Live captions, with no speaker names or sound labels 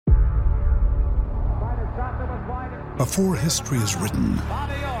Before history is written,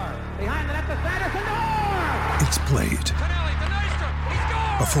 it's played.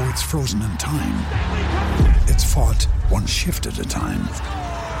 Before it's frozen in time, it's fought one shift at a time.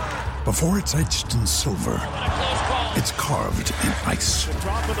 Before it's etched in silver, it's carved in ice.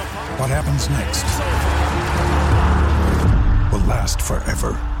 What happens next will last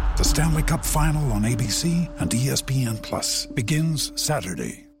forever. The Stanley Cup Final on ABC and ESPN Plus begins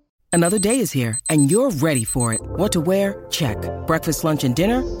Saturday. Another day is here, and you're ready for it. What to wear? Check. Breakfast, lunch, and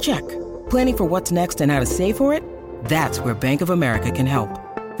dinner? Check. Planning for what's next and how to save for it? That's where Bank of America can help.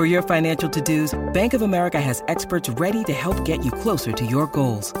 For your financial to-dos, Bank of America has experts ready to help get you closer to your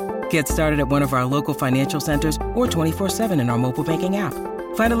goals. Get started at one of our local financial centers or 24/7 in our mobile banking app.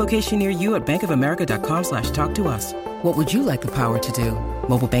 Find a location near you at bankofamerica.com/talktous. What would you like the power to do?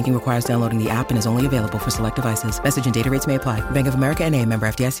 Mobile banking requires downloading the app and is only available for select devices. Message and data rates may apply. Bank of America N.A., member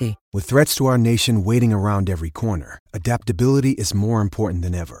FDIC. With threats to our nation waiting around every corner, adaptability is more important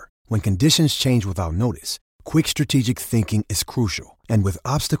than ever. When conditions change without notice, quick strategic thinking is crucial. And with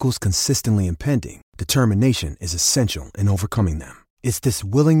obstacles consistently impending, determination is essential in overcoming them. It's this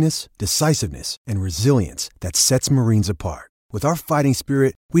willingness, decisiveness, and resilience that sets Marines apart. With our fighting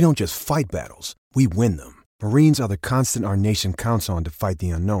spirit, we don't just fight battles, we win them. Marines are the constant our nation counts on to fight the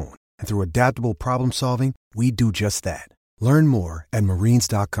unknown. And through adaptable problem solving, we do just that. Learn more at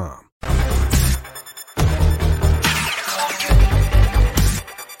marines.com.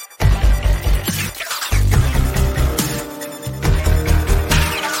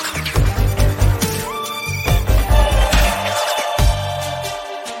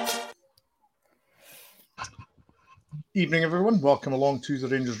 Evening, everyone. Welcome along to the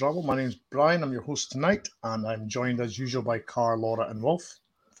Rangers Rabble. My name's Brian. I'm your host tonight, and I'm joined as usual by Car, Laura, and Wolf.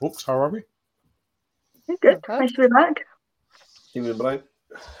 Folks, how are we? Good. Nice to be back. Evening, Brian.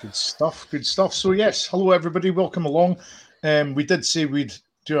 Good stuff. Good stuff. So, yes, hello, everybody. Welcome along. We did say we'd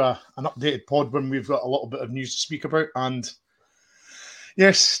do an updated pod when we've got a little bit of news to speak about, and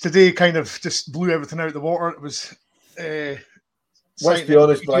yes, today kind of just blew everything out of the water. It was. Let's be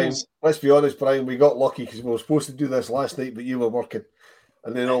honest, Brian. We got lucky because we were supposed to do this last night, but you were working,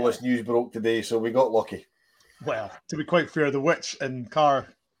 and then all this news broke today, so we got lucky. Well, to be quite fair, the Witch and Carr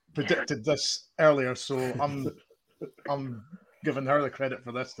predicted this earlier, so I'm giving her the credit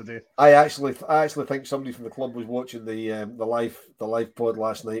for this today. I actually think somebody from the club was watching the live pod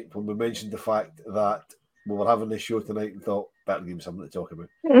last night when we mentioned the fact that we were having this show tonight and thought better give him something to talk about.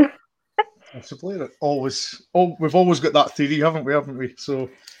 Possibly. We've always got that theory, haven't we? So,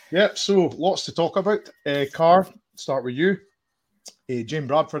 yeah, so lots to talk about. Carr, start with you. Jane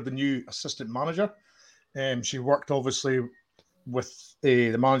Bradford, the new assistant manager. She worked, obviously, with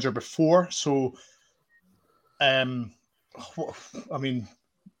the manager before. So,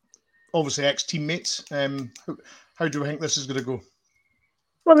 obviously ex-teammates. How do you think this is going to go?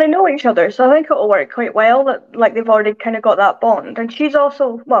 Well, they know each other, so I think it'll work quite well. That they've already kind of got that bond, and she's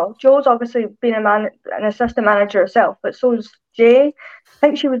also Jo's obviously been an assistant manager herself, but so is Jay. I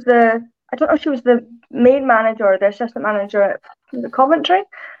think she was I don't know if she was the main manager or the assistant manager at the Coventry.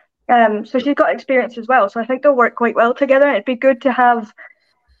 So she's got experience as well. So I think they'll work quite well together. It'd be good to have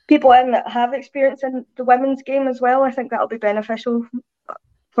people in that have experience in the women's game as well. I think that'll be beneficial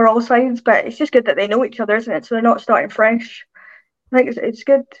for all sides. But it's just good that they know each other, isn't it? So they're not starting fresh. I think it's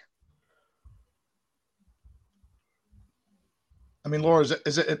good. I mean, Laura,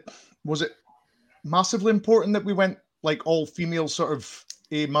 was it massively important that we went like all female sort of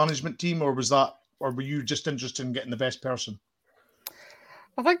a management team, or were you just interested in getting the best person?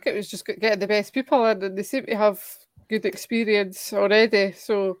 I think it was just getting the best people in, and they seem to have good experience already,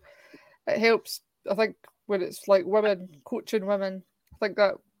 so it helps. I think when it's like women coaching women, I think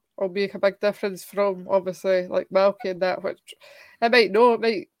that will make a big difference from obviously like Malky and that, which it might not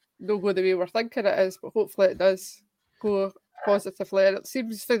go the way we're thinking it is, but hopefully it does go positively. And it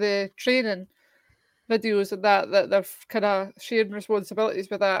seems for the training videos and that they're kind of sharing responsibilities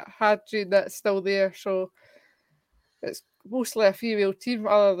with that Hadji that's still there, so it's mostly a female team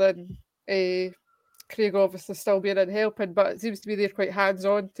other than Craig obviously still being in helping, but it seems to be they're quite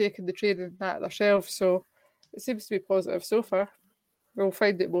hands-on taking the training that themselves, so it seems to be positive so far. We'll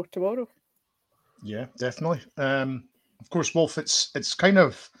find it more tomorrow. Yeah, definitely. Of course, Wolf, it's kind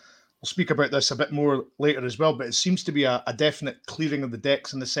of, we'll speak about this a bit more later as well, but it seems to be a definite clearing of the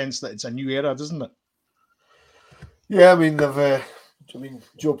decks in the sense that it's a new era, doesn't it? Yeah, I mean,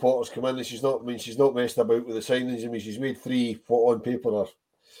 Jo Potter's come in and she's not messed about with the signings. I mean, she's made 3 what on paper are,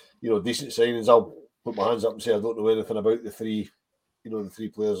 decent signings. I'll put my hands up and say I don't know anything about the three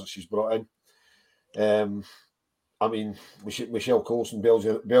players that she's brought in. I mean, Michelle Coulson,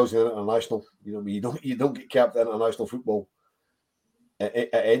 Belgian international. You know, you don't get capped at international football at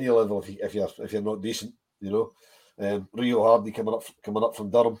any level if you're not decent. You know, Rio Hardy coming up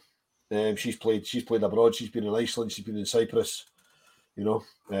from Durham. She's played abroad. She's been in Iceland. She's been in Cyprus. You know,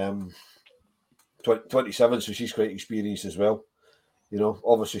 27, so she's quite experienced as well. You know,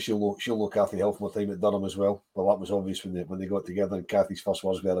 obviously she'll know Kathy Helfmer time at Durham as well. Well, that was obvious when they got together. And Kathy's first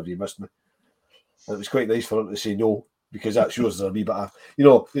words were, "Have you missed me?" And it was quite nice for her to say no, because that shows there's a wee bit of, you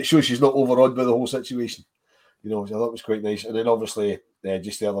know, it shows she's not overawed by the whole situation. You know, so that was quite nice. And then obviously,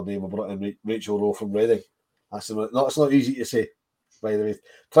 just the other day we brought in Rachel Rowe from Reading. It's not easy to say, by the way.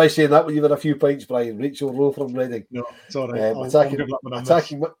 Try saying that when you've had a few pints, Brian. Rachel Rowe from Reading. No, it's all right. Attacking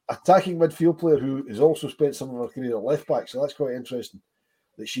midfield player who has also spent some of her career at left back. So that's quite interesting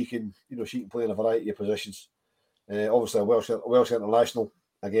that she can play in a variety of positions. Obviously, a Welsh international.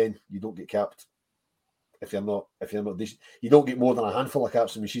 Again, you don't get capped if you're not decent. You don't get more than a handful of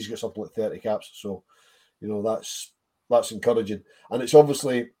caps. I mean, she's got something like 30 caps. So, you know, that's encouraging. And it's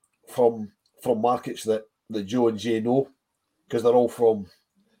obviously from markets that Joe and Jay know, because they're all from,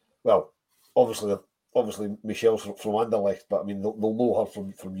 well, obviously Michelle's from Anderlecht, but I mean, they'll know her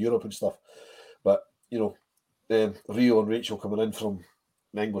from Europe and stuff. But, you know, Rio and Rachel coming in from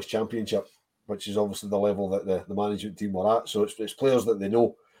the English Championship, which is obviously the level that the management team were at. So it's players that they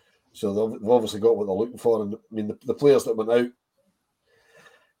know. So they've obviously got what they're looking for. And I mean, the players that went out,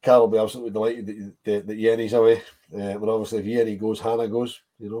 Carol will be absolutely delighted that Yenny's away. But obviously, if Yenny goes, Hannah goes.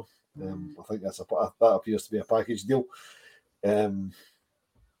 You know, I think that appears to be a package deal. And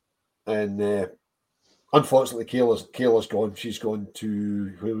unfortunately, Kayla's gone. She's gone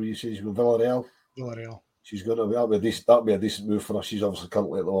to, where were you saying? She's going to Villarreal. She's going to that'll be a decent move for her. She's obviously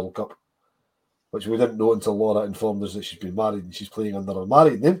currently at the World Cup, which we didn't know until Laura informed us that she's been married and she's playing under her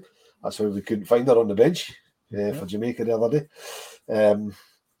married name. That's why we couldn't find her on the bench for Jamaica the other day.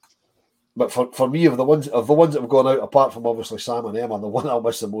 But for me, of the ones that have gone out, apart from obviously Sam and Emma, the one I'll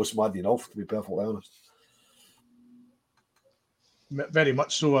miss the most, Maddie Nolf, to be perfectly honest. Very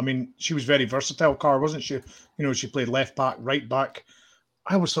much so. I mean, she was very versatile, Car, wasn't she? You know, she played left back, right back.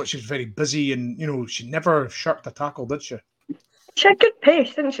 I always thought she was very busy, and you know, she never shirked a tackle, did she? She had good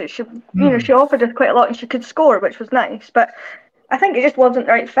pace, didn't she? She, you know, she offered us quite a lot, and she could score, which was nice. But I think it just wasn't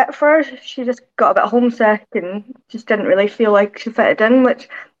the right fit for her. She just got a bit homesick and just didn't really feel like she fitted in, which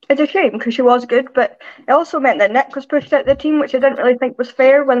is a shame because she was good. But it also meant that Nick was pushed out of the team, which I didn't really think was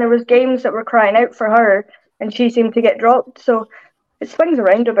fair when there was games that were crying out for her, and she seemed to get dropped. So it swings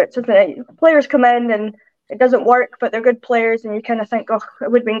around a bit, doesn't it? Players come in and it doesn't work, but they're good players, and you kind of think, oh,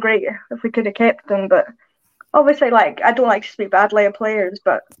 it would have been great if we could have kept them. But obviously, like, I don't like to speak badly of players,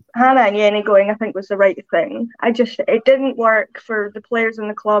 but Hannah and Yenny going, I think, was the right thing. It didn't work for the players in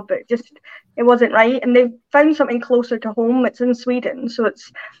the club. It wasn't right. And they've found something closer to home. It's in Sweden. So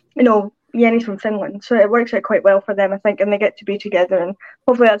it's, you know, Yenny's from Finland. So it works out quite well for them, I think, and they get to be together. And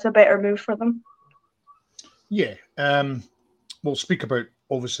hopefully that's a better move for them. Yeah. We'll speak about,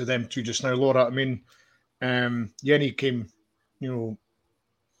 obviously, them two just now, Laura. I mean, Yenny came, you know,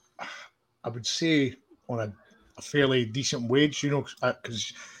 I would say on a fairly decent wage, you know,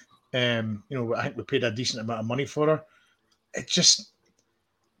 because, you know, I think we paid a decent amount of money for her.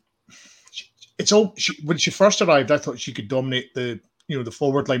 When she first arrived, I thought she could dominate the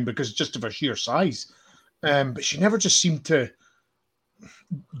forward line because just of her sheer size. But she never just seemed to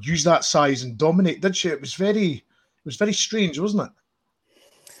use that size and dominate, did she? It was very strange, wasn't it?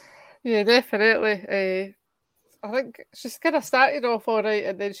 Yeah, definitely. I think she's kind of started off all right,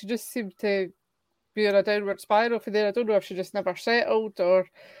 and then she just seemed to be on a downward spiral from there. I don't know if she just never settled, or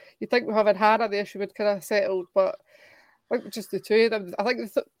you think with having Hannah there, she would kind of settled. But I think just the two of them, I think they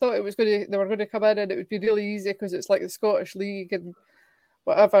thought they were going to come in and it would be really easy because it's like the Scottish League and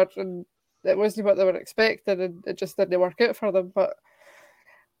whatever, and it wasn't what they were expecting, and it just didn't work out for them. But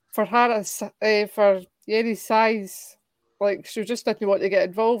for Hannah's, for Yenny's size, like, she just didn't want to get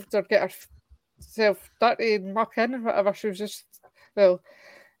involved or get herself dirty and muck in or whatever. She was just, well,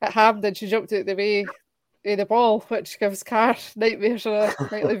 at Hampden, she jumped out the way of the ball, which gives Car nightmares on a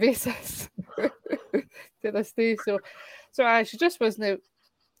nightly basis to this day. So she just wasn't,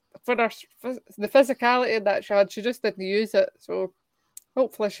 for her, the physicality that she had, she just didn't use it. So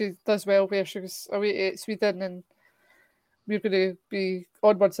hopefully she does well where she was away to Sweden, and we're going to be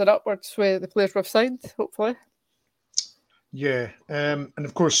onwards and upwards with the players we've signed, hopefully. Yeah, and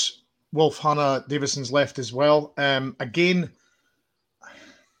of course, Wolf Hannah Davison's left as well. Again,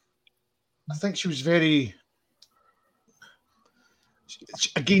 I think she was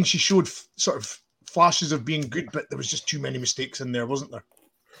she showed sort of flashes of being good, but there was just too many mistakes in there, wasn't there?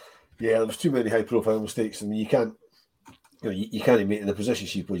 Yeah, there was too many high-profile mistakes, and you can't you can't make in the position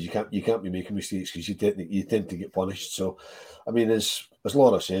she plays. You can't be making mistakes because you tend to get punished. So, I mean, as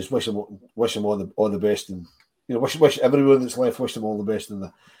Laura says, wish them all the best, and wish everyone that's left, wish them all the best in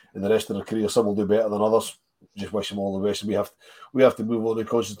the rest of their career. Some will do better than others. Just wish them all the best, and we have to move on and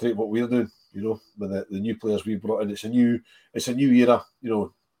concentrate what we're doing. With the new players we've brought in, it's a new era.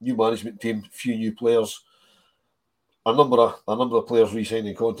 New management team, few new players. A number of players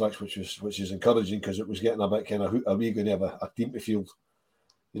re-signing contracts, which is encouraging because it was getting a bit kind of, are we going to have a team to field?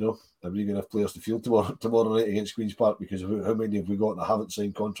 Are we going to have players to field tomorrow night against Queen's Park? Because how many have we got that haven't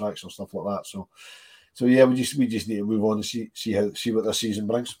signed contracts or stuff like that? So yeah, we just need to move on and see what this season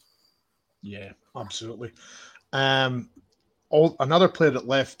brings. Yeah, absolutely. Another player that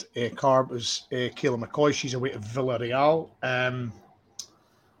left Carb was Kayla McCoy. She's away to Villarreal.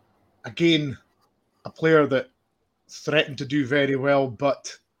 Again, a player that threatened to do very well,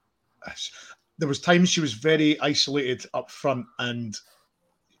 but there was times she was very isolated up front, and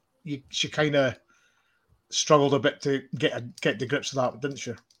she kind of struggled a bit to get to grips with that, didn't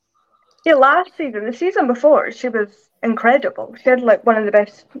she? Yeah, last season, the season before, she was incredible. She had like one of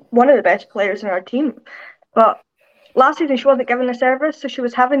the best players in our team, but last season she wasn't given the service, so she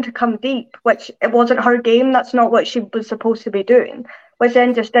was having to come deep, which it wasn't her game. That's not what she was supposed to be doing, which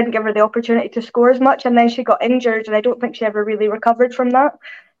then just didn't give her the opportunity to score as much, and then she got injured, and I don't think she ever really recovered from that.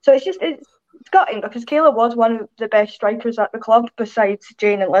 So it's gutting, because Kayla was one of the best strikers at the club besides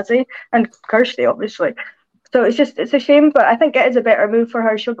Jane and Lizzie and Kirsty, obviously. So it's a shame, but I think it is a better move for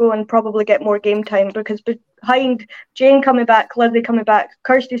her. She'll go and probably get more game time, because behind Jane coming back, Lizzie coming back,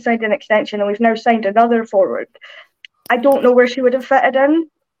 Kirsty signed an extension, and we've now signed another forward. I don't know where she would have fitted in.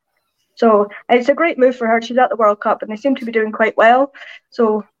 So it's a great move for her. She's at the World Cup, and they seem to be doing quite well.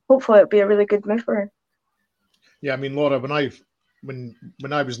 So hopefully it'll be a really good move for her. Yeah, I mean, Laura, when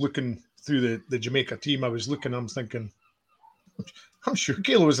I was looking through the Jamaica team, I'm thinking, I'm sure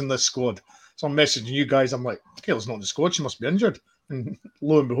Kayla was in this squad. So I'm messaging you guys. I'm like, Kayla's not in the squad. She must be injured. And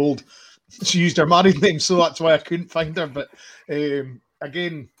lo and behold, she used her married name, so that's why I couldn't find her. But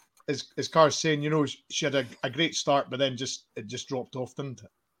again, as Car's saying, she had a great start, but then it just dropped off, didn't it?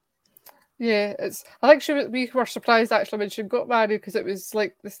 Yeah, I think we were surprised actually when she got married, because it was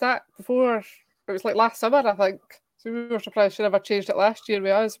like the stat before, it was like last summer, I think. So we were surprised she never changed it last year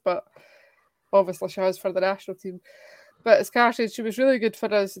with us, but obviously she has for the national team. But as Car said, she was really good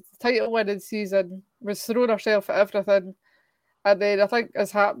for us. The title winning season, was throwing herself at everything. And then I think,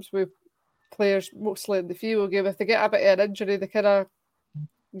 as happens with players mostly in the field game, if they get a bit of an injury, they kind of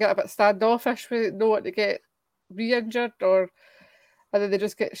get a bit standoffish with know what to get re-injured, and then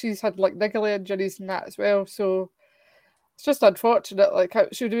she's had like niggly injuries and that as well. So it's just unfortunate. Like,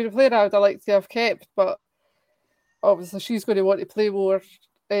 she would have been a player I would have liked to have kept, but obviously she's going to want to play more,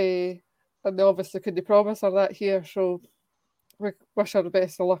 and they obviously couldn't promise her that here. So we wish her the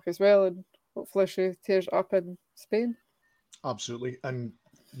best of luck as well, and hopefully she tears it up in Spain. Absolutely. And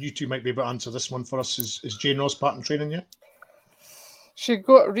you two might be able to answer this one for us. Is Jane Ross back in training yet? She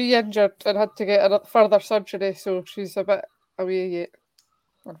got re-injured and had to get a further surgery, so she's a bit away yet,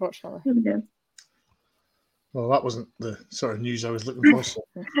 unfortunately. Yeah. Well, that wasn't the sort of news I was looking for. So.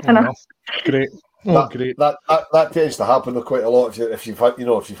 Great. Great. That tends to happen quite a lot if you've had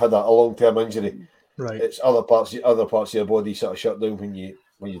that a long-term injury. Right. It's other parts of your body sort of shut down when you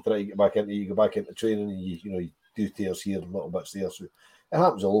try to go back into training, and you do tears here and little bits there. So it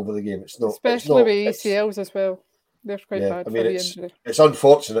happens all over the game. It's not, especially with ACLs as well. They're quite bad for the injury. It's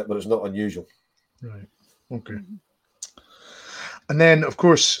unfortunate, but it's not unusual. Right. Okay. Mm-hmm. And then, of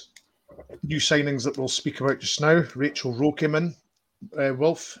course, new signings that we'll speak about just now. Rachel Rowe came in.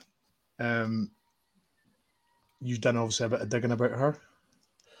 Wolf, you've done obviously a bit of digging about her.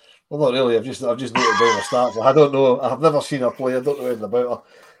 Well, not really. I've just noted down her stats. I don't know. I've never seen her play. I don't know anything about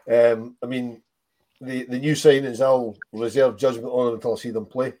her. I mean, the new signings, I'll reserve judgment on them until I see them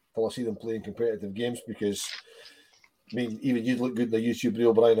play. Until I see them play in competitive games, because I mean, even you'd look good in the YouTube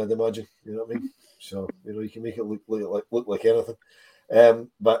reel, Brian, I'd imagine. You know what I mean? So you can make it look like anything.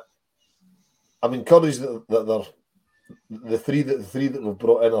 But I'm encouraged that they're the three that we've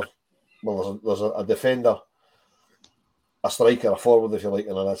brought in are, well, there's a defender, a striker, a forward, if you like,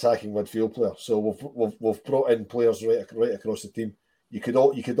 and an attacking midfield player. So we've brought in players right across the team. You could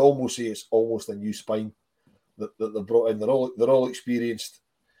almost say it's almost a new spine that they've brought in. They're all experienced.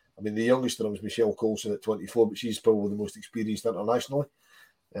 I mean, the youngest of them is Michelle Coulson at 24, but she's probably the most experienced internationally.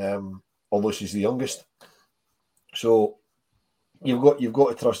 Although she's the youngest. So you've got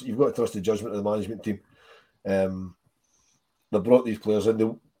to trust the judgment of the management team. They brought these players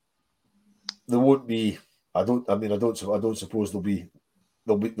in. They won't be. I don't suppose they'll be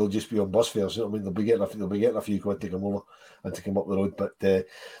they'll just be on bus fares. You know what I mean? They'll be getting a few quid to come over and to come up the road. But they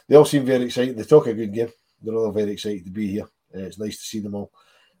all seem very excited. They talk a good game. They're all very excited to be here. It's nice to see them all.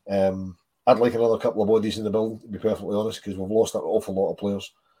 I'd like another couple of bodies in the building, to be perfectly honest, because we've lost an awful lot of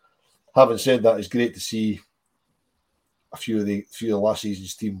players. Having said that, it's great to see a few of the last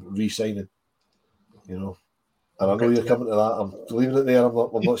season's team re-signing. You know, and I know you're coming to that. I'm leaving it there. I'm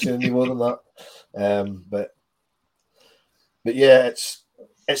not saying any more than that. But yeah, it's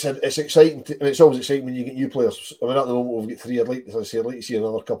exciting. It's always exciting when you get new players. I mean, at the moment we've got 3. I'd like to see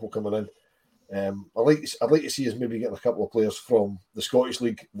another couple coming in. I'd like to see us maybe getting a couple of players from the Scottish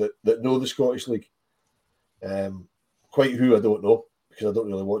League that know the Scottish League. Quite who I don't know, because I don't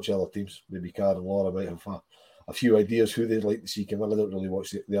really watch the other teams. Maybe Cara and Laura might have a few ideas who they'd like to see come in. I don't really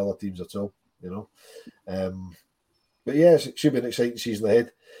watch the other teams at all, you know. But yeah, it should be an exciting season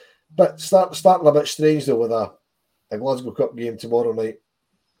ahead. But starting a bit strange though with a Glasgow Cup game tomorrow night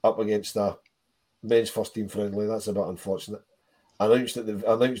up against a men's first team friendly. That's a bit unfortunate.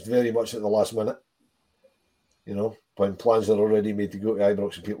 Announced very much at the last minute. You know, when plans are already made to go to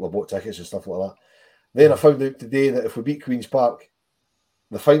Ibrox and people have bought tickets and stuff like that. Then I found out today that if we beat Queen's Park,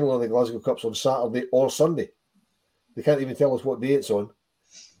 the final of the Glasgow Cup's on Saturday or Sunday. They can't even tell us what day it's on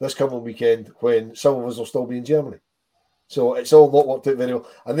this coming weekend when some of us will still be in Germany. So it's all not worked out very well.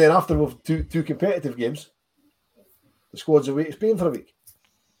 And then after we've two competitive games, the squad's away to Spain for a week.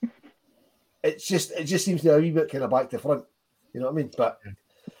 It just seems to be a wee bit kind of back to front. You know what I mean? But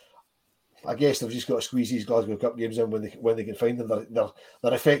I guess they've just got to squeeze these Glasgow Cup games in when they can find them.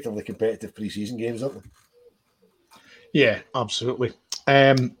 They're effectively competitive pre-season games, aren't they? Yeah, absolutely.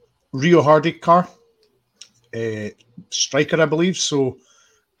 Rio Hardy car, striker, I believe. So,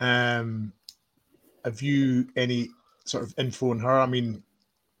 have you any sort of info on her? I mean,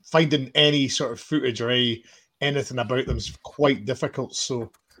 finding any sort of footage or anything about them is quite difficult.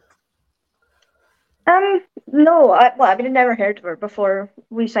 So, no, I'd never heard of her before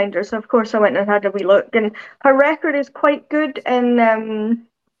we signed her, so of course I went and had a wee look. And her record is quite good in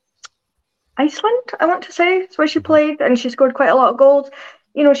Iceland, I want to say. It's where she played, and she scored quite a lot of goals.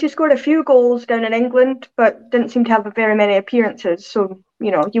 You know, she scored a few goals down in England, but didn't seem to have very many appearances. So,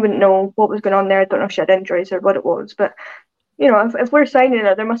 you know, you wouldn't know what was going on there. I don't know if she had injuries or what it was. But, you know, if we're signing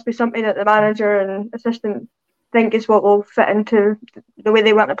her, there must be something that the manager and assistant think is what will fit into the way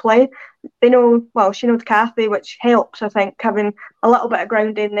they want to play. They know, well, she knows Kathy, which helps, I think, having a little bit of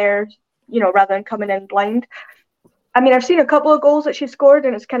ground in there, you know, rather than coming in blind. I mean, I've seen a couple of goals that she scored,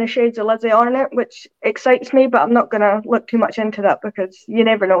 and it's kind of shades of Lizzie on it, which excites me, but I'm not going to look too much into that because you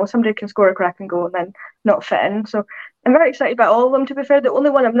never know. Somebody can score a cracking goal and then not fit in. So I'm very excited about all of them, to be fair. The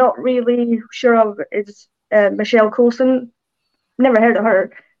only one I'm not really sure of is Michelle Coulson. Never heard of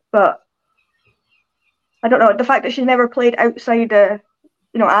her, but I don't know. The fact that she's never played outside,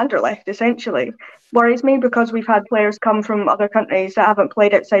 Anderlecht, essentially, worries me because we've had players come from other countries that haven't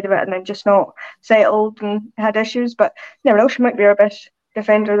played outside of it and then just not settled and had issues. But you never know, she might be our best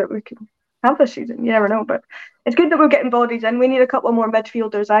defender that we can have this season. You never know. But it's good that we're getting bodies in. We need a couple more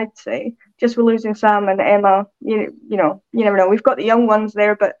midfielders, I'd say. Just with losing Sam and Emma, you never know. We've got the young ones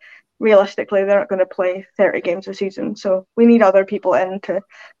there, but realistically, they're not going to play 30 games a season. So we need other people in to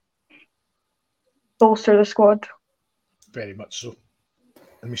bolster the squad. Very much so.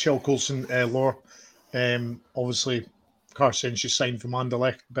 And Michelle Coulson, Laura, obviously, Carson, she signed from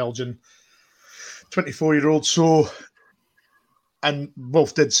Anderlecht, Belgian, 24-year-old. So, and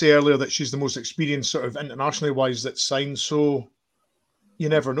Wolf did say earlier that she's the most experienced sort of internationally wise that's signed. So, you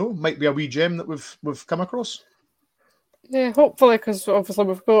never know. Might be a wee gem that we've come across. Yeah, hopefully, because obviously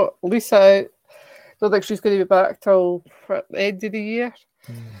we've got Lisa out. Don't think she's going to be back till the end of the year.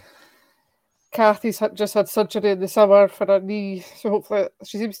 Kathy's just had surgery in the summer for her knee, so hopefully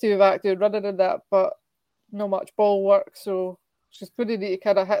she seems to be back doing running and that, but not much ball work, so she's going to need to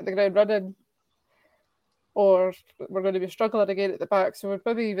kind of hit the ground running, or we're going to be struggling again at the back, so we'd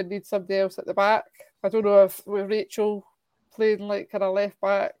maybe even need somebody else at the back. I don't know if with Rachel playing like kind of left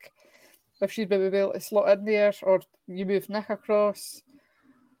back, if she'd maybe be able to slot in there, or you move Nick across.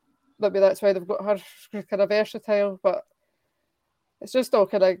 Maybe that's why they've got her kind of versatile, but it's just all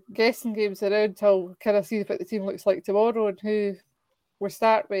kind of guessing games around till kind of see what the team looks like tomorrow and who we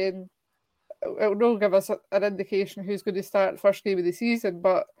start with. And it'll not give us an indication who's going to start the first game of the season,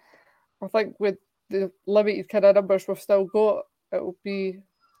 but I think with the limited kind of numbers we've still got, it'll be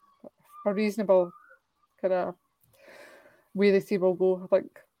a reasonable kind of way the team will go, I think.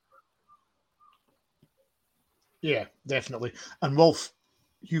 Yeah, definitely. And Wolf,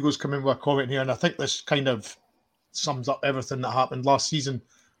 Hugo's come in with a comment here, and I think this kind of sums up everything that happened last season.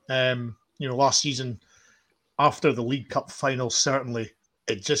 Last season, after the League Cup final, certainly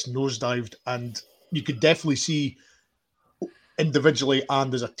it just nosedived, and you could definitely see individually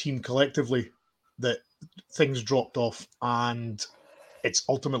and as a team collectively that things dropped off, and it's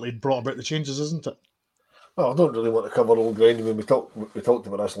ultimately brought about the changes, isn't it? Well, I don't really want to cover old ground. I mean, we talked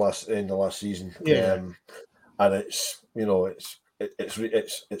about this in the last season, and it's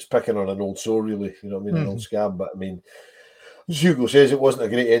it's picking on an old sore, really. You know what I mean? An old scab. But I mean, as Hugo says, it wasn't a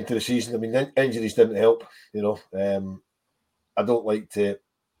great end to the season. I mean, injuries didn't help. You know, I don't like to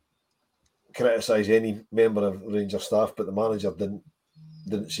criticise any member of Rangers staff, but the manager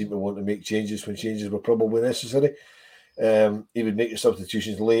didn't seem to want to make changes when changes were probably necessary. He would make the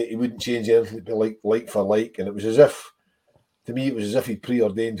substitutions late. He wouldn't change anything. It'd be like for like, and it was as if, to me, it was as if he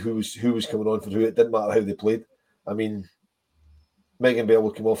preordained who was coming on for who. It didn't matter how they played. I mean, Megan Bell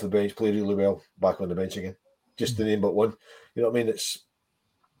would come off the bench, play really well, back on the bench again, just to name but one. You know what I mean?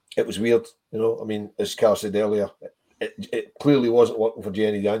 It was weird. You know, I mean, as Carl said earlier, it clearly wasn't working for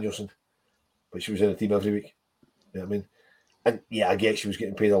Jenny Danielson, but she was in the team every week. You know what I mean? And yeah, I guess she was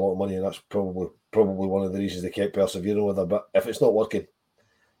getting paid a lot of money, and that's probably one of the reasons they kept persevering with her. But if it's not working,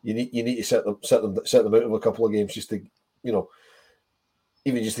 you need to set them out of a couple of games just to, you know,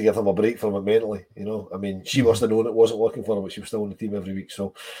 even just to give them a break from it mentally. You know, I mean, she must have known it wasn't working for her, but she was still on the team every week.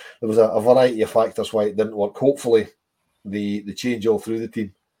 So there was a variety of factors why it didn't work. Hopefully, the change all through the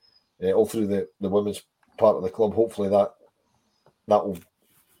team, all through the women's part of the club. Hopefully that will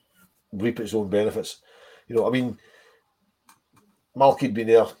reap its own benefits. You know, I mean, Malky had been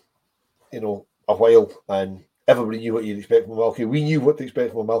there, you know, a while, and everybody knew what you'd expect from Malky. We knew what to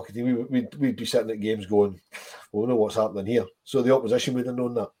expect from a Malky team. We'd be sitting at games going, well, we know what's happening here. So the opposition would have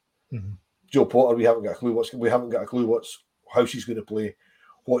known that. Mm-hmm. Jo Potter, we haven't got a clue how she's going to play,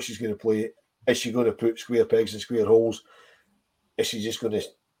 what she's going to play. Is she going to put square pegs in square holes? Is she just going to,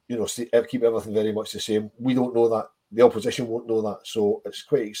 you know, keep everything very much the same? We don't know that. The opposition won't know that. So it's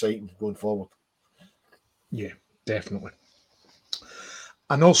quite exciting going forward. Yeah, definitely.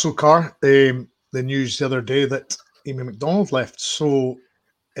 And also, Carr, the news the other day that Amy McDonald left. So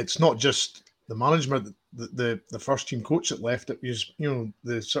it's not just the management, the first team coach that left. It was, you know,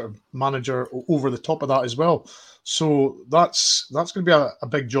 the sort of manager over the top of that as well. So that's going to be a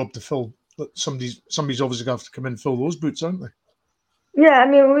big job to fill. Somebody's obviously going to have to come in and fill those boots, aren't they? Yeah, I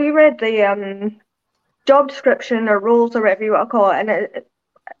mean, we read the job description or roles or whatever you want to call it,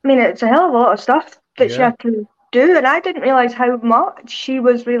 and it's a hell of a lot of stuff that she had to do, and I didn't realise how much she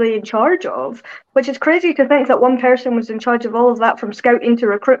was really in charge of, which is crazy to think that one person was in charge of all of that, from scouting to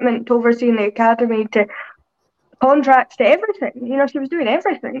recruitment to overseeing the academy to contracts to everything. You know, she was doing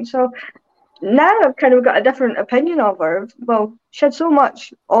everything. So now I've kind of got a different opinion of her. Well, she had so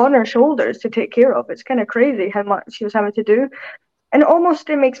much on her shoulders to take care of. It's kind of crazy how much she was having to do. And almost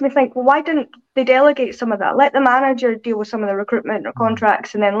it makes me think, well, why didn't they delegate some of that? Let the manager deal with some of the recruitment or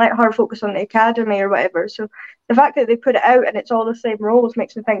contracts, and then let her focus on the academy or whatever. So the fact that they put it out and it's all the same roles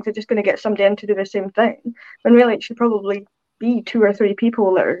makes me think they're just going to get somebody in to do the same thing. When really it should probably be 2 or 3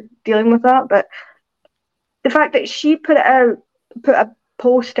 people that are dealing with that. But the fact that she put a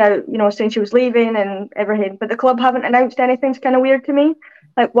post out, you know, saying she was leaving and everything, but the club haven't announced anything is kind of weird to me.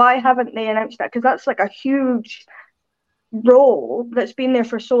 Like, why haven't they announced that? Because that's like a huge role that's been there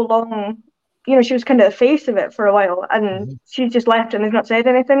for so long. You know, she was kind of the face of it for a while, and she's just left and they've not said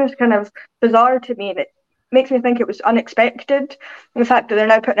anything. It's kind of bizarre to me, and it makes me think it was unexpected. And the fact that they're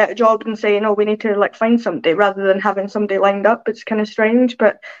now putting out a job and saying, oh, we need to like find somebody rather than having somebody lined up, it's kind of strange.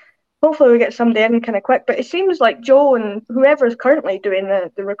 But hopefully we get somebody in kind of quick. But it seems like Jo and whoever is currently doing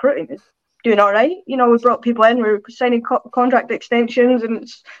the recruiting is doing all right. You know, we brought people in, we're signing contract extensions, and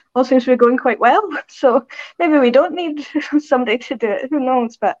it all seems to be going quite well. So maybe we don't need somebody to do it. Who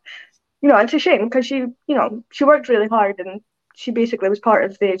knows? But, you know, it's a shame because she worked really hard, and she basically was part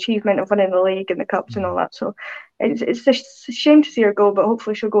of the achievement of winning the league and the cups and all that. So it's a shame to see her go, but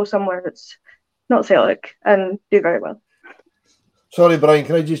hopefully she'll go somewhere that's not Celtic and do very well. Sorry, Brian,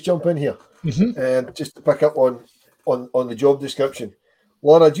 can I just jump in here? Just to pick up on the job description.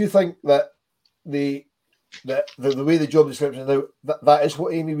 Laura, do you think that the way the job description now, that is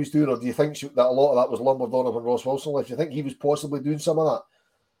what Amy was doing, or do you think that a lot of that was lumbered on when Ross Wilson left? Do you think he was possibly doing some of that?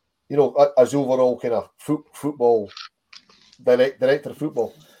 You know, as overall kind of football director of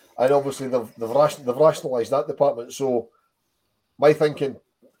football, and obviously they've rationalised that department. So my thinking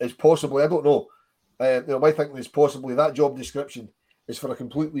is possibly, I don't know, my thinking is possibly that job description is for a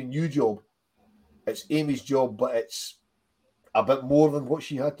completely new job. It's Amy's job, but it's a bit more than what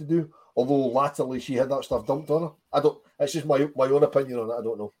she had to do. Although latterly she had that stuff dumped on her. It's just my own opinion on it. I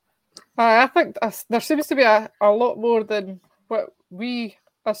don't know. I think there seems to be a lot more than what we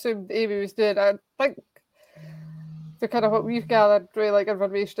assumed Amy was doing. I think to kind of what we've gathered, really, like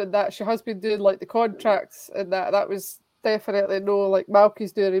information in that she has been doing like the contracts, and that was definitely no like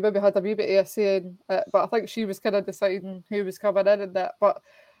Malky's doing. He maybe had a wee bit of a say in it, but I think she was kind of deciding who was coming in and that. But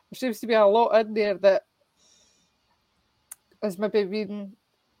there seems to be a lot in there that is maybe being,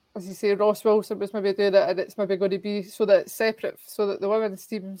 as you say, Ross Wilson was maybe doing it, and it's maybe going to be so that it's separate, so that the women's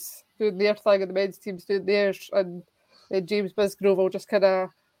team's doing their thing and the men's team's doing theirs, and James Bisgrove will just kind of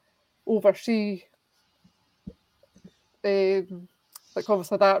oversee, like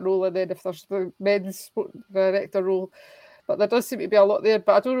obviously that role, and then if there's the men's sport director role. But there does seem to be a lot there.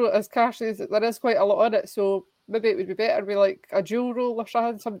 But I don't know, as Cash says, there is quite a lot on it, so maybe it would be better with like a dual role or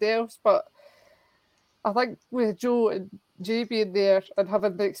somebody else. But I think with Joe and Jay being there and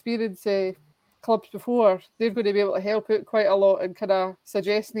having the experience clubs before, they're going to be able to help out quite a lot and kind of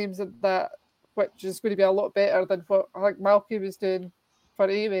suggest names and that, which is going to be a lot better than what I think Malky was doing for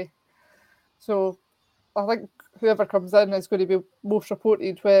Amy. So I think whoever comes in is going to be more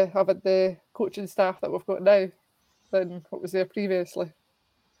supported with having the coaching staff that we've got now than what was there previously.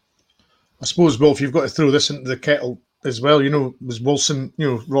 I suppose, well, if you've got to throw this into the kettle as well, was Wilson,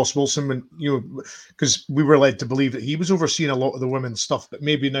 Ross Wilson, when, because we were led to believe that he was overseeing a lot of the women's stuff, but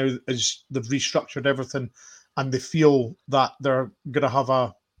maybe now as they've restructured everything and they feel that they're going to have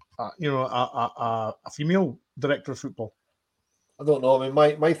a female director of football. I don't know. I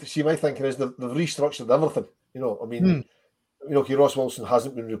mean, my thinking is they've restructured everything. Ross Wilson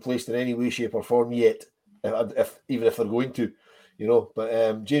hasn't been replaced in any way, shape, or form yet, even if they're going to,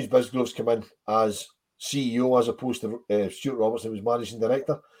 But James Bisgrove's come in as CEO as opposed to Stuart Robertson, who was managing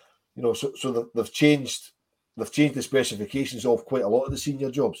director. So they've changed the specifications of quite a lot of the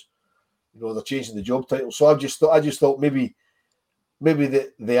senior jobs. They're changing the job title. So I just thought maybe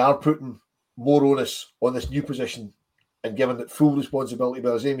they are putting more onus on this new position and giving it full responsibility,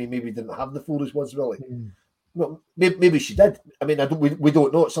 whereas Amy maybe didn't have the full responsibility. No, maybe she did. I mean, we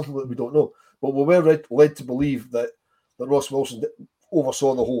don't know. It's something that we don't know. But we were led to believe that Ross Wilson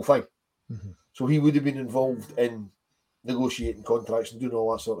oversaw the whole thing. Mm-hmm. So he would have been involved in negotiating contracts and doing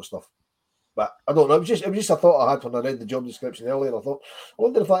all that sort of stuff. But I don't know. It was just a thought I had when I read the job description earlier. I thought, I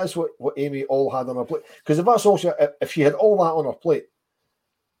wonder if that is what Amy all had on her plate. Because if that's all if she had all that on her plate,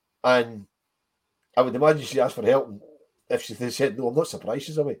 and I would imagine she asked for help, and if she said no, I'm not surprised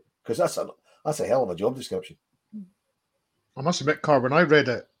she's away, because that's a hell of a job description. I must admit, Carr, when I read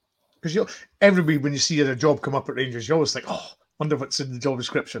it, because everybody, when you see a job come up at Rangers, you always think, oh, wonder what's in the job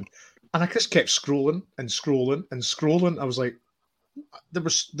description. And I just kept scrolling and scrolling and scrolling. I was like, there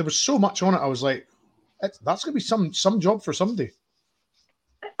was so much on it. I was like, that's going to be some job for somebody.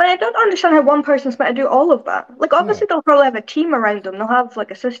 But I don't understand how one person's meant to do all of that. Like, obviously, they'll probably have a team around them. They'll have, like,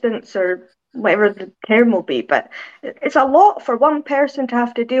 assistants or whatever the term will be. But it's a lot for one person to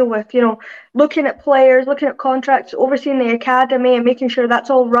have to deal with, looking at players, looking at contracts, overseeing the academy and making sure that's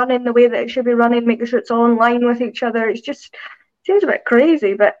all running the way that it should be running, making sure it's all in line with each other. It seems a bit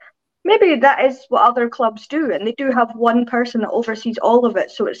crazy, but maybe that is what other clubs do. And they do have one person that oversees all of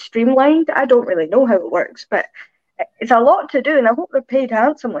it, so it's streamlined. I don't really know how it works, but it's a lot to do, and I hope they're paid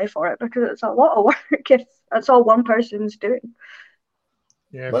handsomely for it, because it's a lot of work if that's all one person's doing.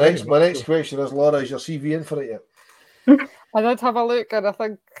 Yeah. My next question is, Laura, is your CV in for it yet? I did have a look, and I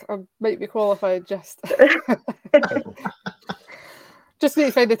think I might be qualified. Just need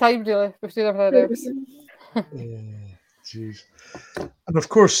to find the time, really, between everything else. Jeez. And of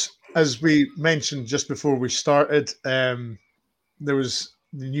course, as we mentioned just before we started, there was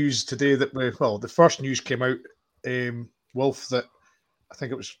the news today that the first news came out, Wolf, that I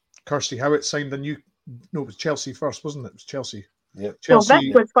think it was Kirsty Howard signed it was Chelsea first, wasn't it? It was Chelsea. Yeah. Chelsea. Well,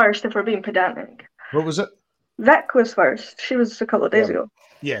 Vic was first, if we're being pedantic. What was it? Vic was first. She was a couple of days ago.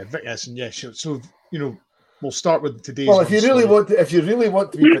 Yeah, Vic, yes, and yeah. So we'll start with today's. Well, if you really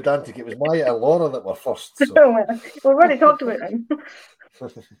want to be pedantic, it was Maya and Laura that were first. So. We've already talked about them.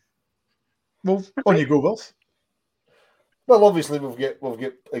 Well, on you go, Wolf. Well, obviously we've got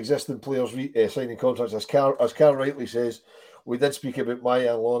existing players signing contracts. As Carl rightly says, we did speak about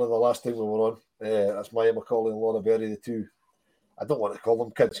Maya and Laura the last time we were on. That's Maya McCauley and Laura Berry, the two. I don't want to call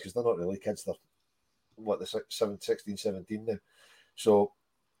them kids because they're not really kids. They're 16, 17 now. So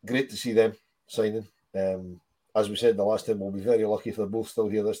great to see them signing. As we said the last time, we'll be very lucky if they're both still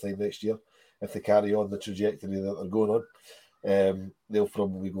here this time next year. If they carry on the trajectory that they're going on, they'll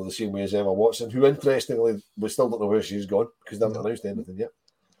probably go the same way as Emma Watson, who, interestingly, we still don't know where she's gone because they haven't announced anything yet.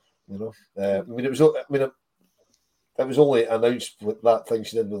 It was only announced with that thing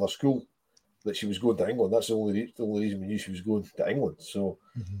she did with her school that she was going to England. That's the only reason we knew she was going to England. So,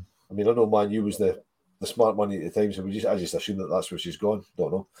 I know Man U was the smart money at the time, so I just assumed that's where she's gone.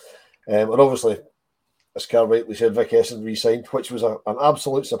 Don't know. And obviously, as Carl rightly said, Vic Essen re-signed, which was an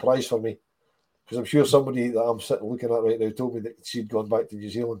absolute surprise for me. Because I'm sure somebody that I'm sitting looking at right now told me that she'd gone back to New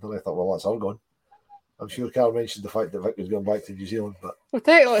Zealand, and I thought, well, that's her gone. I'm sure Carl mentioned the fact that Vic was going back to New Zealand, but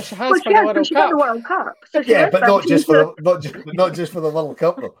technically she has for the World she Cup. got the World Cup. So yeah, but not just for the World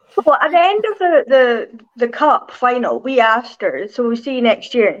Cup though. Well, at the end of the Cup final, we asked her, so we'll see you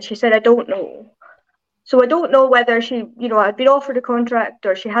next year, and she said, I don't know. So I don't know whether she, had been offered a contract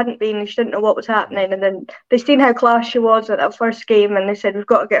or she hadn't been, she didn't know what was happening. And then they seen how class she was at that first game and they said, we've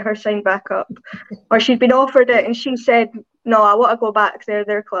got to get her signed back up. Or she'd been offered it and she said, no, I want to go back,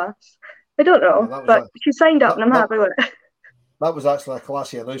 they're class. I don't know, but she signed up and I'm happy with it. That was actually a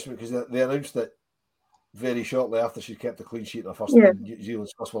classy announcement because they announced it very shortly after she kept a clean sheet in her first New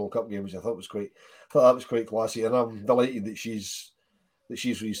Zealand's first World Cup game, which I thought that was quite classy. And I'm delighted that she's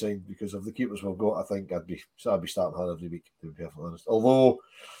re-signed, because of the keepers we've got, I think I'd be starting her every week, to be perfectly honest. Although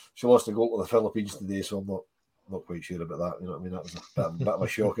she lost a goal to the Philippines today, so I'm not quite sure about that. You know what I mean? That was a bit of a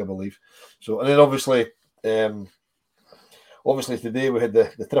shock, I believe. So, and then obviously today we had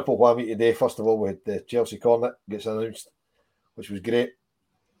the triple whammy today. First of all, we had the Chelsea Cornet gets announced, which was great.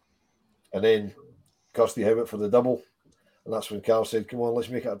 And then Kirsty Howard for the double. And that's when Carl said, come on, let's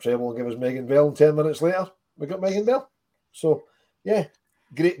make it a treble and give us Megan Bell. And 10 minutes later, we got Megan Bell. So, yeah,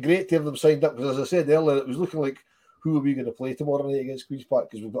 great to have them signed up. Because as I said earlier, it was looking like, who are we going to play tomorrow night against Queen's Park?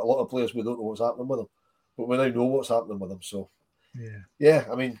 Because we've got a lot of players we don't know what's happening with them. But we now know what's happening with them. So, yeah,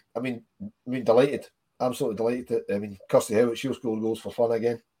 I mean, delighted. Absolutely delighted. Kirsty Howard, she'll score goals for fun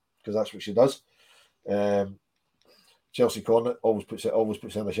again, because that's what she does. Chelsea Cornet always puts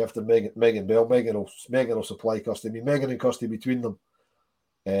in a shift. And Megan Bell, Megan will supply Kirsty. I mean, Megan and Kirsty, between them,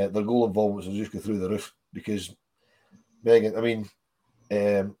 their goal involvements will just go through the roof, because Megan,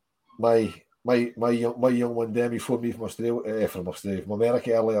 my young one Demi phoned me from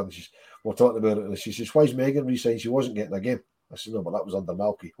America earlier, and we're talking about it, and she says, why is Megan re-signed? She wasn't getting a game. I said, no, but that was under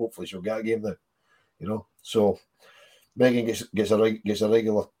Malky. Hopefully she'll get a game now. So Megan gets a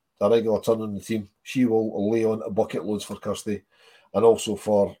regular turn on the team. She will lay on bucket loads for Kirsty, and also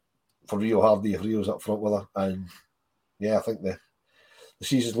for Rio Hardy if Rio's up front with her. And yeah, I think the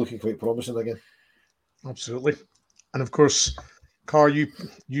season's looking quite promising again. Absolutely. And of course, Carr, you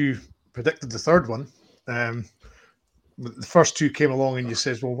predicted the third one. The first two came along and you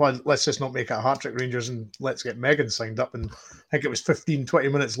says, well, let's just not make it a hat-trick, Rangers, and let's get Megan signed up. And I think it was 15, 20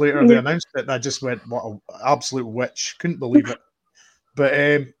 minutes later they announced it, and I just went, what an absolute witch. Couldn't believe it.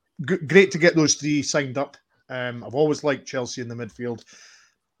 But great to get those three signed up. I've always liked Chelsea in the midfield.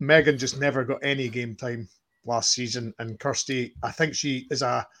 Megan just never got any game time last season, and Kirsty, I think she is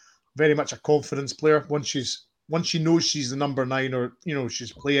very much a confidence player. Once she knows she's the number 9, or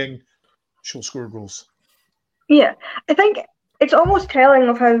she's playing, she'll score goals. Yeah, I think it's almost telling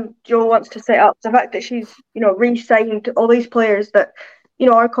of how Joe wants to set up the fact that she's re-signed all these players that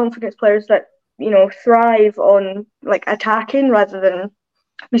are confidence players that thrive on like attacking rather than,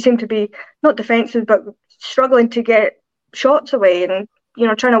 we seem to be not defensive but struggling to get shots away and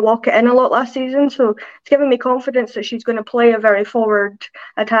trying to walk it in a lot last season. So it's giving me confidence that she's going to play a very forward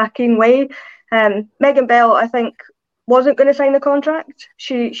attacking way. Megan Bell, I think, wasn't going to sign the contract.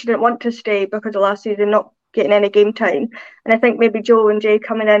 She didn't want to stay because of last season not getting any game time. And I think maybe Joe and Jay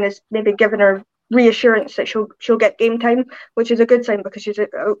coming in is maybe giving her reassurance that she'll get game time, which is a good sign because she's a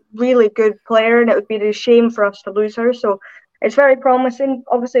really good player, and it would be a shame for us to lose her. So it's very promising.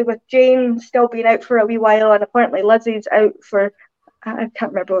 Obviously, with Jane still being out for a wee while, and apparently Lizzie's out for, I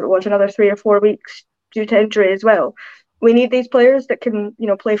can't remember what it was, another 3 or 4 weeks due to injury as well. We need these players that can,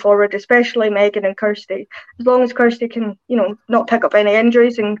 play forward, especially Megan and Kirsty. As long as Kirsty can, not pick up any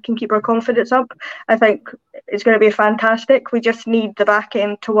injuries and can keep her confidence up, I think it's going to be fantastic. We just need the back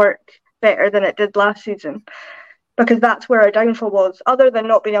end to work better than it did last season, because that's where our downfall was. Other than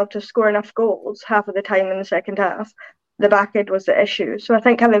not being able to score enough goals half of the time in the second half, the back end was the issue. So I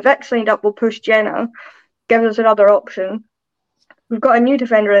think having Vic signed up will push Jenna, gives us another option. We've got a new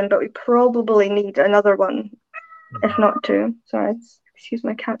defender in, but we probably need another one, if not 2. Sorry, excuse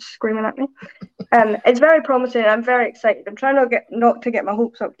my cat screaming at me. It's very promising. I'm very excited. I'm trying not to get my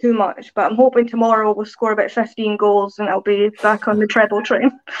hopes up too much, but I'm hoping tomorrow we'll score about 15 goals and I'll be back on the treble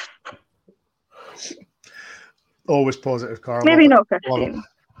train. Always positive, Carl. Maybe not 15.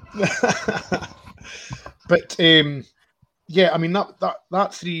 But yeah, I mean that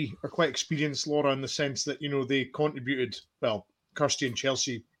 3 are quite experienced, Laura, in the sense that they contributed. Well, Kirsty and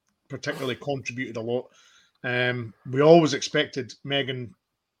Chelsea particularly contributed a lot. We always expected Megan,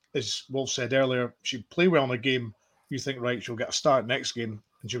 as Wolf said earlier, she'd play well in a game. You think, right, she'll get a start next game,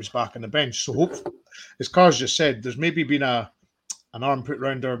 and she was back on the bench. So hopefully, as Carl's just said, there's maybe been a an arm put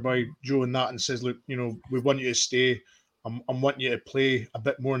round her by Joe and that, and says, "Look, we want you to stay. I'm wanting you to play a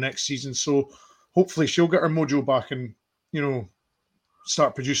bit more next season." So hopefully she'll get her mojo back and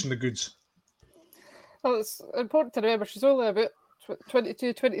start producing the goods. Well, it's important to remember she's only about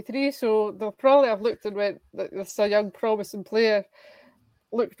 22, 23, so they'll probably have looked and went, "This is a young, promising player."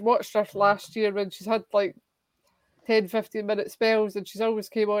 Watched her last year when she's had like 10, 15-minute spells, and she's always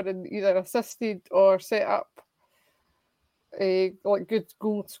came on and either assisted or set up like good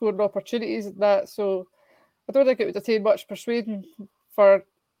goal scoring opportunities and that. So I don't think it would have taken much persuading for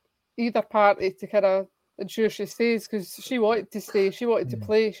either party to kind of ensure she stays, because she wanted to stay, she wanted to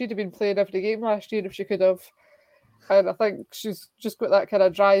play. She'd have been playing every game last year if she could have. And I think she's just got that kind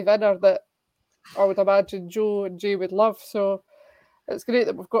of drive in her that I would imagine Joe and Jay would love. So it's great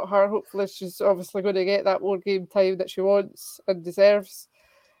that we've got her. Hopefully she's obviously going to get that more game time that she wants and deserves.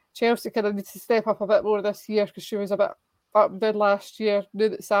 Chelsea kind of needs to step up a bit more this year, because she was a bit up and down last year. Now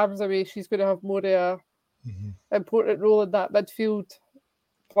that Sam's away, she's going to have more of an important role in that midfield.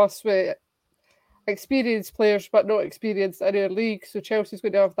 Plus with experienced players, but not experienced in our league. So Chelsea's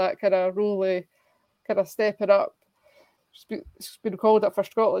going to have that kind of role, kind of stepping up. She's been called up for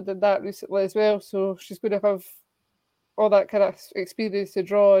Scotland and that recently as well. So she's going to have all that kind of experience to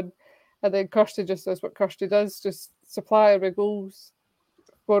draw on. And then Kirsty just does what Kirsty does, just supply her with goals,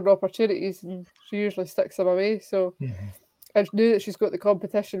 scoring opportunities, and she usually sticks them away. So I knew that she's got the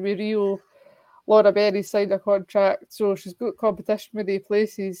competition with Rio. Laura Berry signed a contract, so she's got competition with the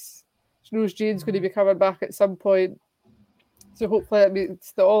places. She knows Jane's going to be coming back at some point. So hopefully it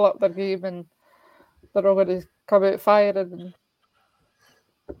means they're all up their game and they're all going to come out firing and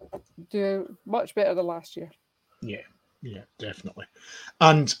do much better than last year. Yeah, definitely.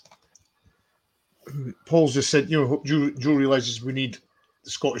 And Paul's just said, Joe realises we need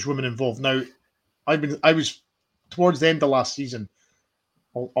the Scottish women involved. Now, I was towards the end of last season.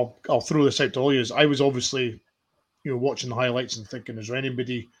 I'll throw this out to all of you. I was obviously, watching the highlights and thinking, is there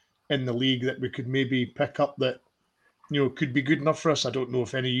anybody in the league that we could maybe pick up that, could be good enough for us? I don't know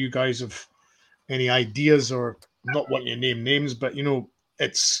if any of you guys have any ideas, or I'm not wanting to name names, but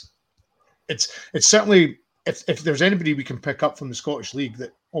it's certainly, if there's anybody we can pick up from the Scottish League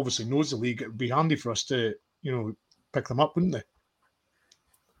that obviously knows the league, it would be handy for us to, pick them up, wouldn't they?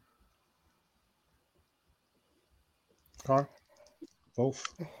 Car? Wolf?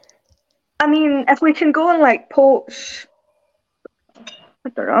 I mean, if we can go and like poach, I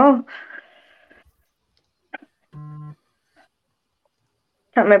don't know.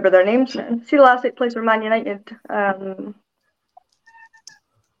 Can't remember their names now. See, the last 8 plays for Man United. Her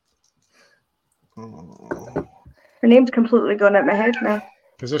name's completely gone out my head now.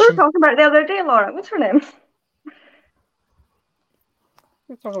 Position? We were talking about it the other day, Laura. What's her name?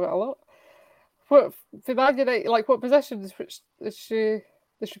 We talk about a lot. What for Man United? Like, what positions? Does she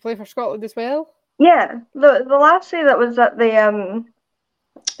play for Scotland as well? Yeah, the lassie that was at the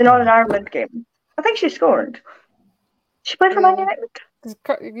Northern Ireland game. I think she scored. She played for Man United.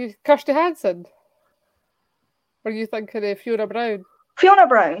 Kirsty Hansen? Or are you thinking of Fiona Brown? Fiona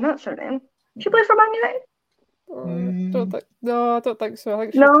Brown, that's her name. She played for Man United. I don't think so. I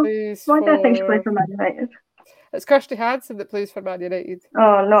think she plays for... I think she played for Man United. It's Kirsty Hansen that plays for Man United.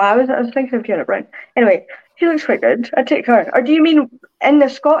 Oh no, I was thinking of Fiona Brown. Anyway, she looks quite good. I'd take her. Or do you mean in the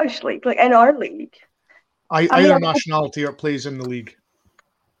Scottish league, like in our league? Either nationality or plays in the league.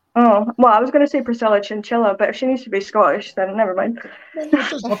 Oh, well, I was going to say Priscilla Chinchilla, but if she needs to be Scottish, then never mind. It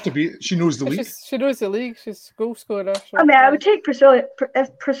doesn't have to be. She knows the league. She knows the league. She's a goal scorer. So I mean, I would take Priscilla. If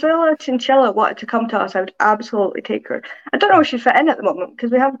Priscilla Chinchilla wanted to come to us, I would absolutely take her. I don't know if she'd fit in at the moment, because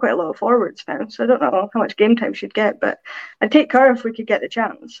we have quite a lot of forwards now, so I don't know how much game time she'd get, but I'd take her if we could get the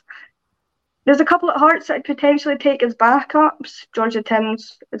chance. There's a couple of Hearts that I'd potentially take as backups. Georgia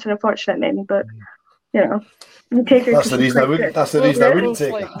Timms, it's an unfortunate name, but... take her. That's the reason I wouldn't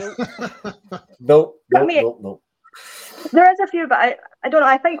take her. No. There is a few, but I don't know.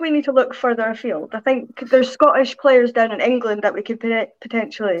 I think we need to look further afield. I think there's Scottish players down in England that we could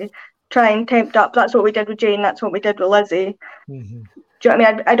potentially try and tempt up. That's what we did with Jane. That's what we did with Lizzie. Mm-hmm. Do you know what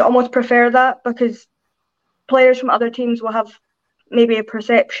I mean? I'd almost prefer that, because players from other teams will have maybe a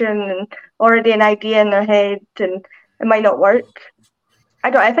perception and already an idea in their head, and it might not work.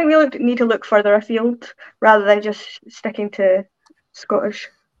 I think we need to look further afield rather than just sticking to Scottish.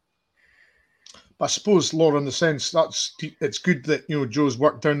 I suppose, Laura, in the sense it's good that Joe's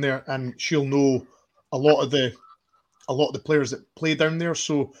worked down there and she'll know a lot of the players that play down there.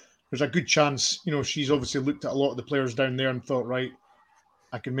 So there's a good chance, she's obviously looked at a lot of the players down there and thought, right,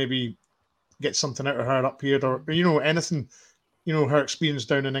 I can maybe get something out of her up here, or anything, her experience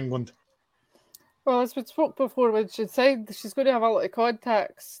down in England. Well, as we spoke before, when she signed, she's going to have a lot of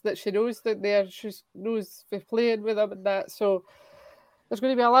contacts that she knows that there. She knows they're playing with them and that. So there's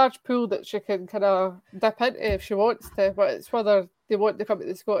going to be a large pool that she can kind of dip into if she wants to. But it's whether they want to come to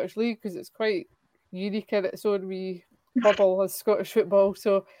the Scottish League because it's quite unique in its own wee bubble as Scottish football.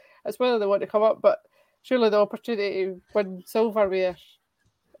 So it's whether they want to come up. But surely the opportunity to win silverware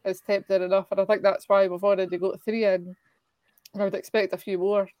is tempting enough. And I think that's why we've already got 3 in. I would expect a few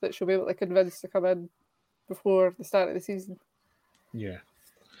more that she'll be able to convince to come in before the start of the season. Yeah.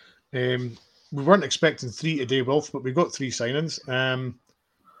 We weren't expecting 3 today, Wilf, but we got 3 signings.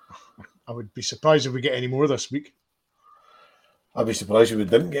 I would be surprised if we get any more this week. I'd be surprised if we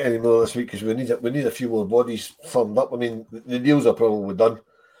didn't get any more this week because we need a few more bodies firmed up. I mean, the deals are probably done.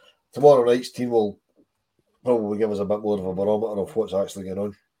 Tomorrow night's team will probably give us a bit more of a barometer of what's actually going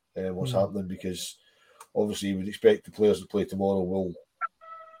on and what's happening, because obviously you would expect the players that play tomorrow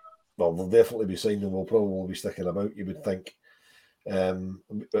they'll definitely be signed and will probably be sticking about, you would think.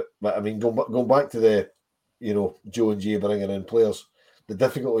 But I mean, going back to the, Joe and Jay bringing in players, the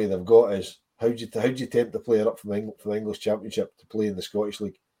difficulty they've got is how do you tempt the player up from the English Championship to play in the Scottish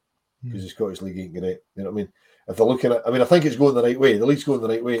League? Because the Scottish League ain't great. You know what I mean? If they're looking at, I think it's going the right way. The league's going the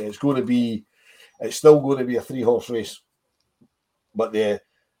right way. It's still going to be a 3-horse race, but the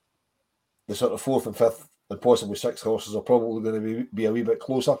sort of 4th and 5th and possibly 6th horses are probably going to be a wee bit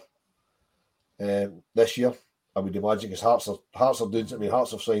closer this year, I would imagine, because Hearts are doing something.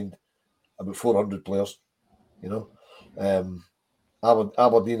 Hearts have signed about 400 players.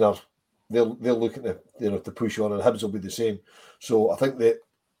 Aberdeen are they're looking to push on, and Hibs will be the same. So I think that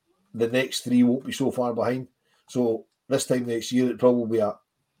the next 3 won't be so far behind. So this time next year, it probably be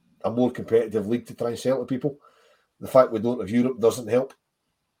a more competitive league to try and sell to people. The fact we don't have Europe doesn't help.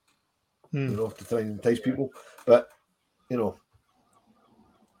 To try and entice people, but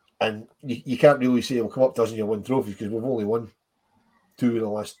and you can't really say, "Well, come up to us and you'll win trophies," because we've only won 2 in the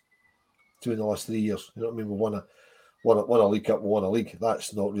last 3 years. You know what I mean? We won a League Cup, we won a league.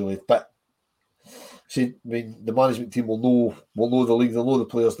 That's not really. But see, I mean, the management team will know the league, they'll know the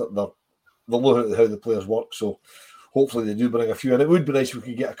players, they'll know how the players work. So hopefully they do bring a few, and it would be nice if we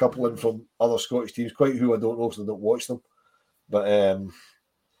could get a couple in from other Scottish teams, quite who I don't know because I don't watch them, but.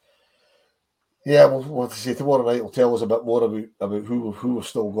 Yeah, we'll have to say tomorrow night will tell us a bit more about who we've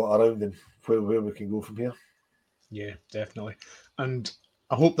still got around and where we can go from here. Yeah, definitely. And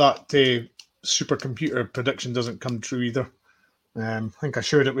I hope that supercomputer prediction doesn't come true either. I think I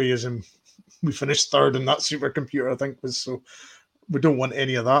shared it with you, and we finished 3rd in that supercomputer, I think was, so we don't want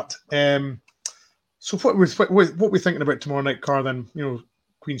any of that. So what we're thinking about tomorrow night, Car, then,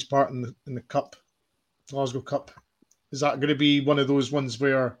 Queen's Park in the Cup, Glasgow Cup. Is that going to be one of those ones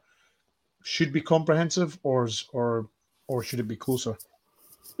where should be comprehensive, or should it be closer?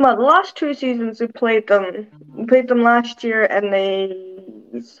 Well, the last 2 seasons we played them. We played them last year in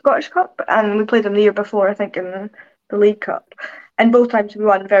the Scottish Cup, and we played them the year before, I think, in the League Cup. And both times we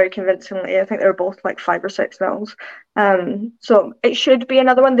won very convincingly. I think they were both like 5 or 6-0. So it should be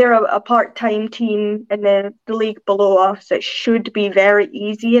another one. They're a part-time team in the league below us. It should be very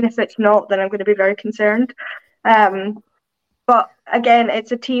easy, and if it's not, then I'm going to be very concerned. But again,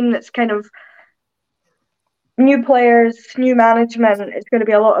 it's a team that's kind of new players, new management. It's going to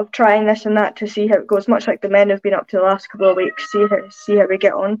be a lot of trying this and that to see how it goes, much like the men have been up to the last couple of weeks, see how we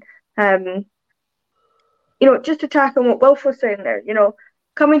get on. Just to tackle what Wilf was saying there,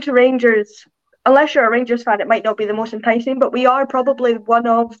 coming to Rangers, unless you're a Rangers fan, it might not be the most enticing, but we are probably one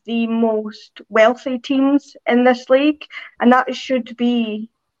of the most wealthy teams in this league, and that should be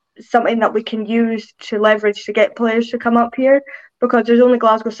something that we can use to leverage to get players to come up here, because there's only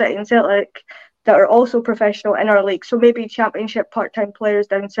Glasgow City and Celtic that are also professional in our league. So maybe Championship part-time players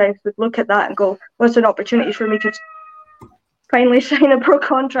down south would look at that and go, what's an opportunity for me to finally sign a pro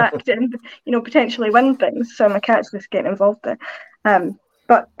contract and potentially win things. So my cat's just getting involved there.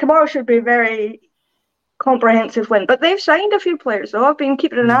 But tomorrow should be a very comprehensive win. But they've signed a few players, though. I've been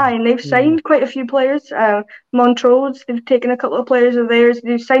keeping an eye, and they've signed quite a few players. Montrose, they've taken a couple of players of theirs.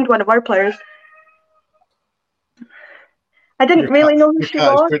 They've signed one of our players. I didn't really know who she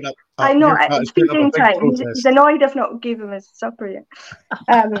was. I know, it's feeding time. He's annoyed I've not gave him his supper yet.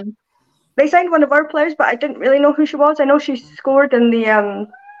 They signed one of our players, but I didn't really know who she was. I know she scored in the, I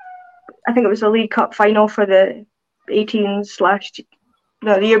think it was the League Cup final for the 18s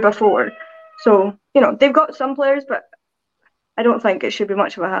the year before. So, they've got some players, but I don't think it should be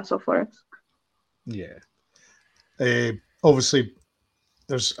much of a hassle for us. Yeah. Obviously,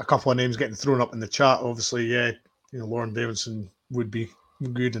 there's a couple of names getting thrown up in the chat. Obviously, yeah, Lauren Davidson would be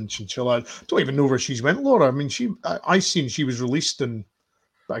good, and Chinchilla. I don't even know where she's went, Laura. I mean, I seen she was released, and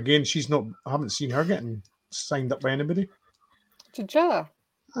But again, she's not. I haven't seen her getting signed up by anybody. Did you?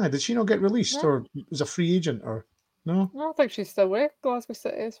 Did she not get released, or was a free agent, or no? No, I think she's still with Glasgow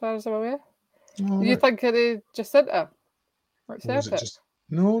City, as far as I'm aware. Oh, You think they just sent her? Like was it just...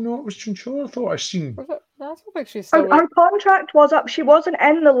 No, it was Chinchilla. I thought I seen. Was it? No, I don't think she's still Her contract was up. She wasn't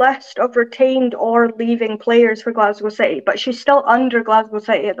in the list of retained or leaving players for Glasgow City, but she's still under Glasgow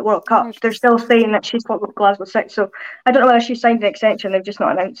City at the World Cup. They're still saying that she's with Glasgow City, so I don't know whether she signed an extension. They've just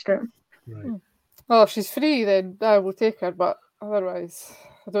not announced it. Right. Well, if she's free, then I will take her, but otherwise,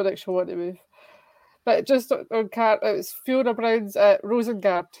 I don't think she'll want to move. But just on Car, it was Fiona Brown's at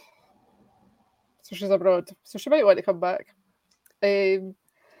Rosengard. So she's abroad. So she might want to come back.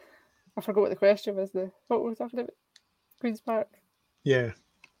 I forgot what the question was now. What were we talking about? Queen's Park? Yeah.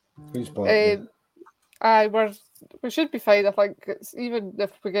 Queen's Park. We should be fine. I think even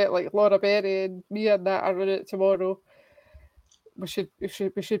if we get like Laura Berry and me and that are running it tomorrow, we should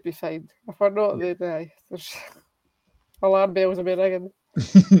be fine. If we're not, then there's alarm bells will be ringing.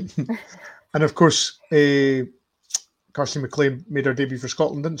 And of course, Kirsty McLean made her debut for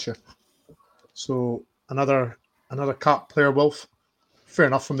Scotland, didn't she? So another cap player, Wolf. Fair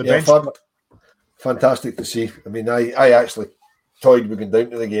enough from the bench. Fantastic to see. I mean, I actually toyed with going down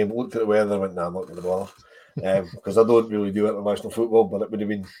to the game, looked at the weather, and went, "Nah, I'm not going to bother," because I don't really do international football. But it would have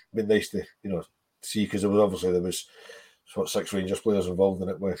been nice to see, because there was 6 Rangers players involved in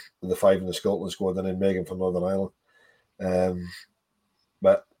it, with the 5 in the Scotland squad and then Megan from Northern Ireland.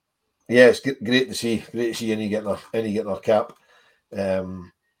 But yeah, it's great to see any getting her cap.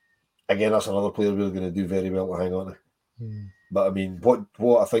 Again, that's another player we're going to do very well to hang on to. But I mean,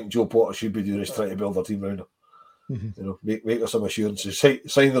 what I think Joe Potter should be doing is trying to build her team around her. Mm-hmm. Make her some assurances,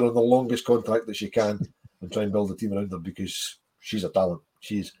 sign her on the longest contract that she can, and try and build a team around her, because she's a talent.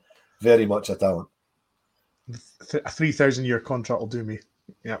 She's very much a talent. A 3,000-year contract will do me.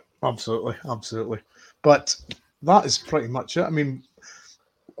 Yeah, absolutely. But that is pretty much it. I mean,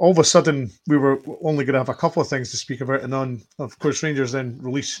 all of a sudden we were only going to have a couple of things to speak about, and then of course Rangers then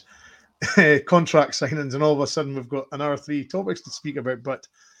release contract signings, and all of a sudden we've got another 3 topics to speak about. But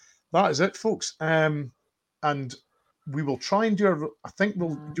that is it, folks. And we will try and do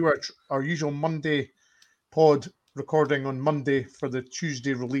we'll do our usual Monday pod recording on Monday for the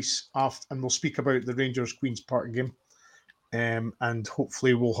Tuesday release and we'll speak about the Rangers Queen's Park game. And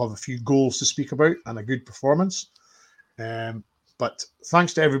hopefully we'll have a few goals to speak about and a good performance. But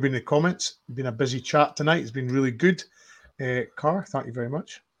thanks to everybody in the comments. It's been a busy chat tonight. It's been really good. Car, thank you very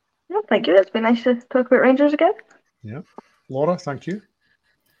much. Yeah, thank you. It's been nice to talk about Rangers again. Yeah. Laura, thank you.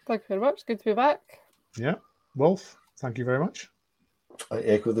 Thank you very much. Good to be back. Yeah. Wolf, thank you very much. I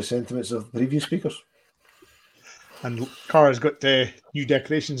echo the sentiments of previous speakers. And Cara's got new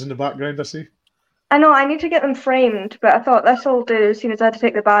decorations in the background, I see. I know, I need to get them framed, but I thought this will do, seeing as I had to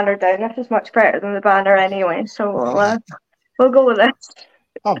take the banner down. This is much better than the banner anyway, so we'll go with this.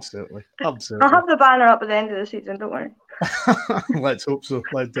 Absolutely. I'll have the banner up at the end of the season, don't worry. Let's hope so.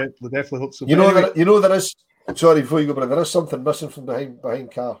 We'll definitely hope so. There is. Sorry, before you go, but there is something missing from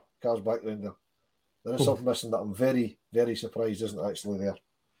behind Car's background there. There is something missing that I'm very, very surprised isn't actually there.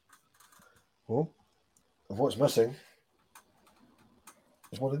 Oh, and what's missing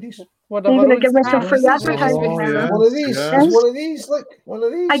is one of these. You're going to give me some free advertising. One of these. Yeah. One of these. Look, one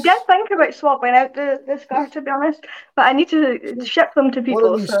of these. I did think about swapping out the scarf, to be honest, but I need to ship them to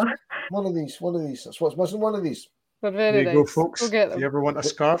people. One of these. That's what's missing. One of these. They're very there you go, folks. We'll if you ever want a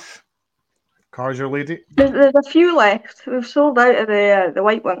scarf, Car's your lady. There's a few left. We've sold out of the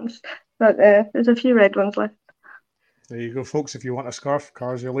white ones, but there's a few red ones left. There you go, folks. If you want a scarf,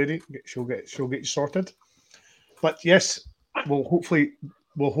 Car's your lady. She'll get you sorted. But yes, we'll hopefully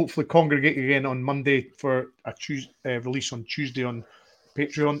congregate again on Monday for a release on Tuesday on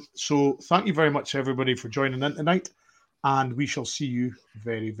Patreon. So thank you very much, everybody, for joining in tonight, and we shall see you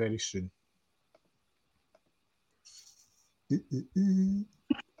very, very soon.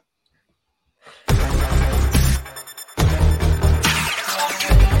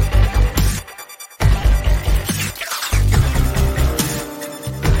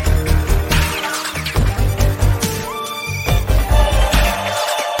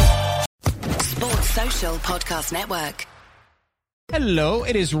 Social Podcast Network. Hello,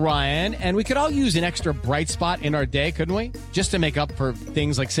 it is Ryan, and we could all use an extra bright spot in our day, couldn't we? Just to make up for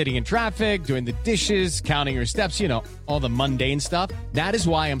things like sitting in traffic, doing the dishes, counting your steps, all the mundane stuff. That is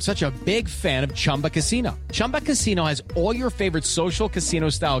why I'm such a big fan of Chumba Casino. Chumba Casino has all your favorite social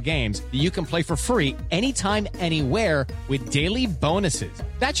casino-style games that you can play for free anytime, anywhere with daily bonuses.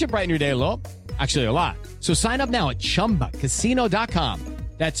 That should brighten your day a little. Actually, a lot. So sign up now at ChumbaCasino.com.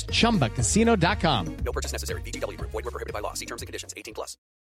 That's ChumbaCasino.com. No purchase necessary. VGW Group. Void where prohibited by law. See terms and conditions. 18+.